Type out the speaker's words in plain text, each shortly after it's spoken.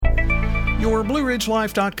Your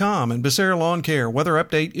BlueRidgeLife.com and Becerra Lawncare weather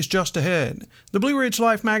update is just ahead. The Blue Ridge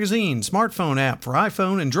Life magazine smartphone app for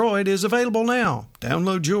iPhone and Droid is available now.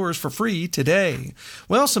 Download yours for free today.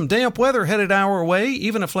 Well, some damp weather headed our way,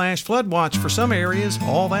 even a flash flood watch for some areas,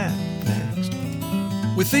 all that next.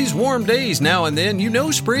 With these warm days now and then, you know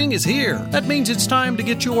spring is here. That means it's time to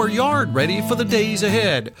get your yard ready for the days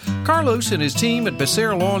ahead. Carlos and his team at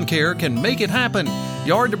Becerra Lawn Care can make it happen.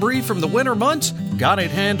 Yard debris from the winter months? Got it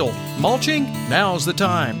handled. Mulching? Now's the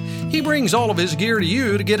time. He brings all of his gear to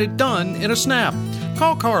you to get it done in a snap.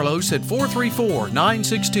 Call Carlos at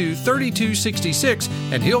 434-962-3266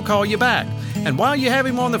 and he'll call you back. And while you have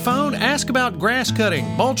him on the phone, ask about grass cutting,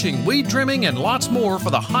 mulching, weed trimming, and lots more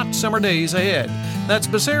for the hot summer days ahead. That's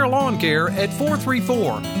Becerra Lawn Care at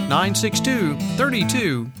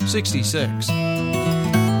 434-962-3266.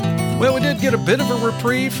 Well, we did get a bit of a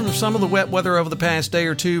reprieve from some of the wet weather over the past day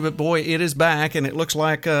or two, but boy, it is back, and it looks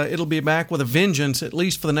like it'll be back with a vengeance, at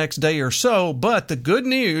least for the next day or so. But the good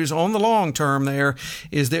news on the long term there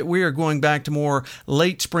is that we are going back to more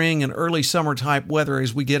late spring and early summer type weather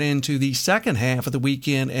as we get into the second half of the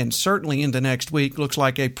weekend and certainly into next week. Looks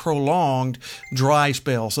like a prolonged dry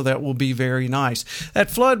spell, so that will be very nice. That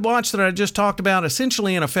flood watch that I just talked about,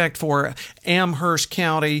 essentially in effect for Amherst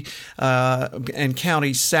County and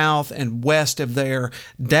counties south and west of there,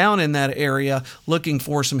 down in that area, looking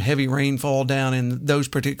for some heavy rainfall down in those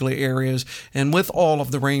particular areas. And with all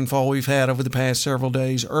of the rainfall we've had over the past several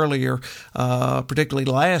days earlier, particularly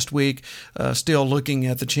last week, still looking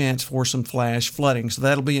at the chance for some flash flooding. So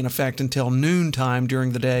that'll be in effect until noontime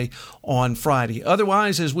during the day on Friday.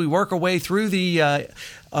 Otherwise, as we work our way through the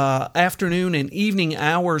afternoon and evening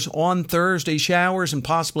hours on Thursday, showers and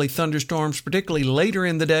possibly thunderstorms, particularly later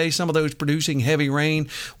in the day, some of those producing heavy rain,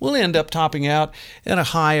 will end up topping out at a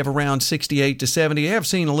high of around 68 to 70. I have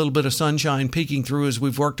seen a little bit of sunshine peeking through as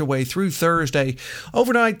we've worked our way through Thursday.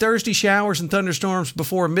 Overnight, Thursday, showers and thunderstorms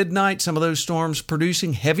before midnight, some of those storms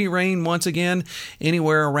producing heavy rain once again,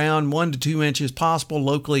 anywhere around 1 to 2 inches possible,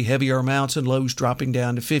 locally heavier amounts and lows dropping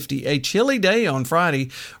down to 50. A chilly day on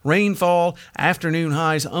Friday, rainfall, afternoon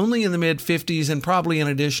highs only in the mid-50s and probably an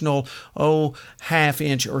additional, half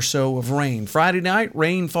inch or so of rain. Friday night,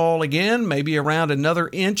 rainfall again, maybe around another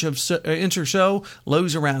inch or so,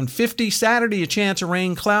 lows around 50. Saturday, a chance of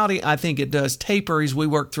rain, cloudy. I think it does taper as we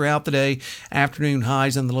work throughout the day. Afternoon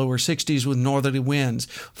highs in the lower 60s with northerly winds.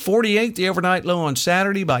 48, the overnight low on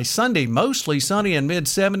Saturday. By Sunday, mostly sunny and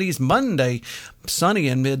mid-70s. Monday, sunny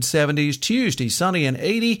and mid-70s. Tuesday, sunny and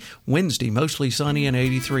 80. Wednesday, mostly sunny and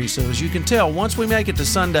 83. So as you can tell, once we make it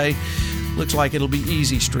to Sunday, looks like it'll be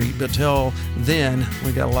easy street, but till then,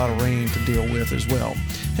 we got a lot of rain to deal with as well.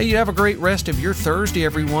 Hey, you have a great rest of your Thursday,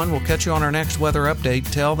 everyone. We'll catch you on our next weather update.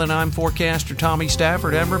 Till then, I'm forecaster Tommy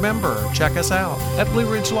Stafford, and remember, check us out at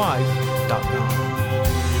BlueRidgeLife.com.